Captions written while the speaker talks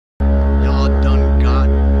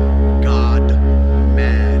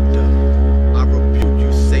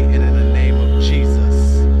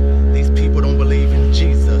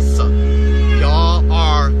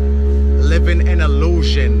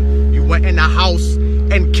house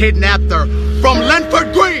and kidnapped her from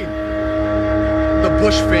Lenford Green. The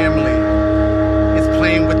Bush family is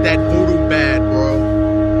playing with that voodoo bad, bro.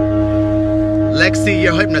 Lexi,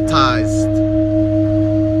 you're hypnotized.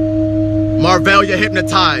 Marvell, you're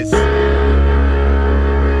hypnotized.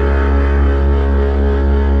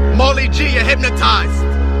 Molly G, you're hypnotized.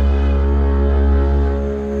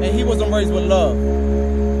 And he wasn't raised with love.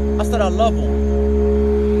 I said I love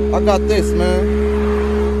him. I got this, man.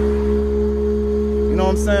 You know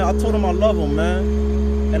what I'm saying? I told him I love him, man.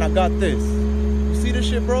 And I got this. You see this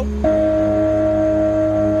shit, bro? All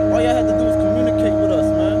y'all had to do was communicate with us,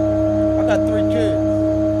 man. I got 3 kids.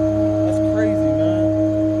 That's crazy, man.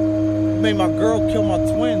 You made my girl kill my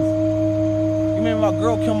twins. You made my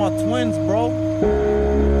girl kill my twins, bro.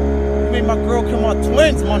 You made my girl kill my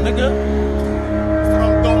twins, my nigga. That's what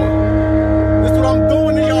I'm doing. That's what I'm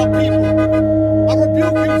doing to y'all people. I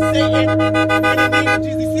rebuke you, Satan. In the name of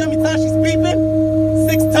Jesus. You see how many times she's beeping?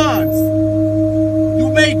 6 times. You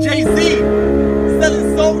made Jay-Z selling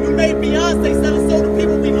soul. You made Beyonce selling soul to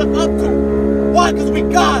people we look up to. Why? Because we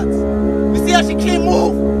gods. You see how she can't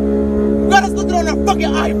move? You got us looking on our fucking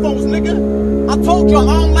iPhones, nigga. I told y'all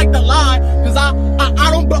I don't like to lie because I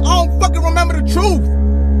don't fucking remember the truth.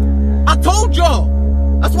 I told y'all.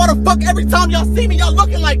 That's why the fuck every time y'all see me, y'all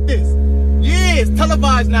looking like this. Yeah, it's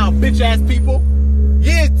televised now, bitch ass people.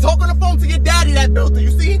 Yeah, talk on the phone to your daddy that built it.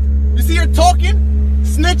 You see? You see her talking?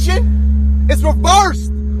 Snitching? It's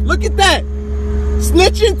reversed. Look at that.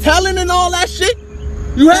 Snitching, telling and all that shit.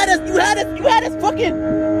 You had us fucking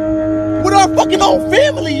with our fucking own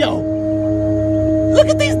family, yo. Look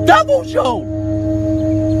at these devils, yo.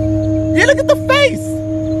 Yeah, look at the face.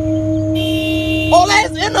 All that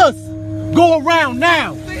is in us. Go around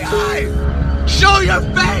now. Show your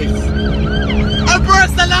face. Emperor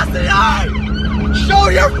Selassie, show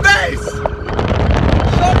your face.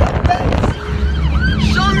 Show your face.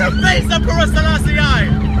 Show your face, Emperor Selassie.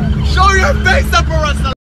 Show your face, Emperor Selassie.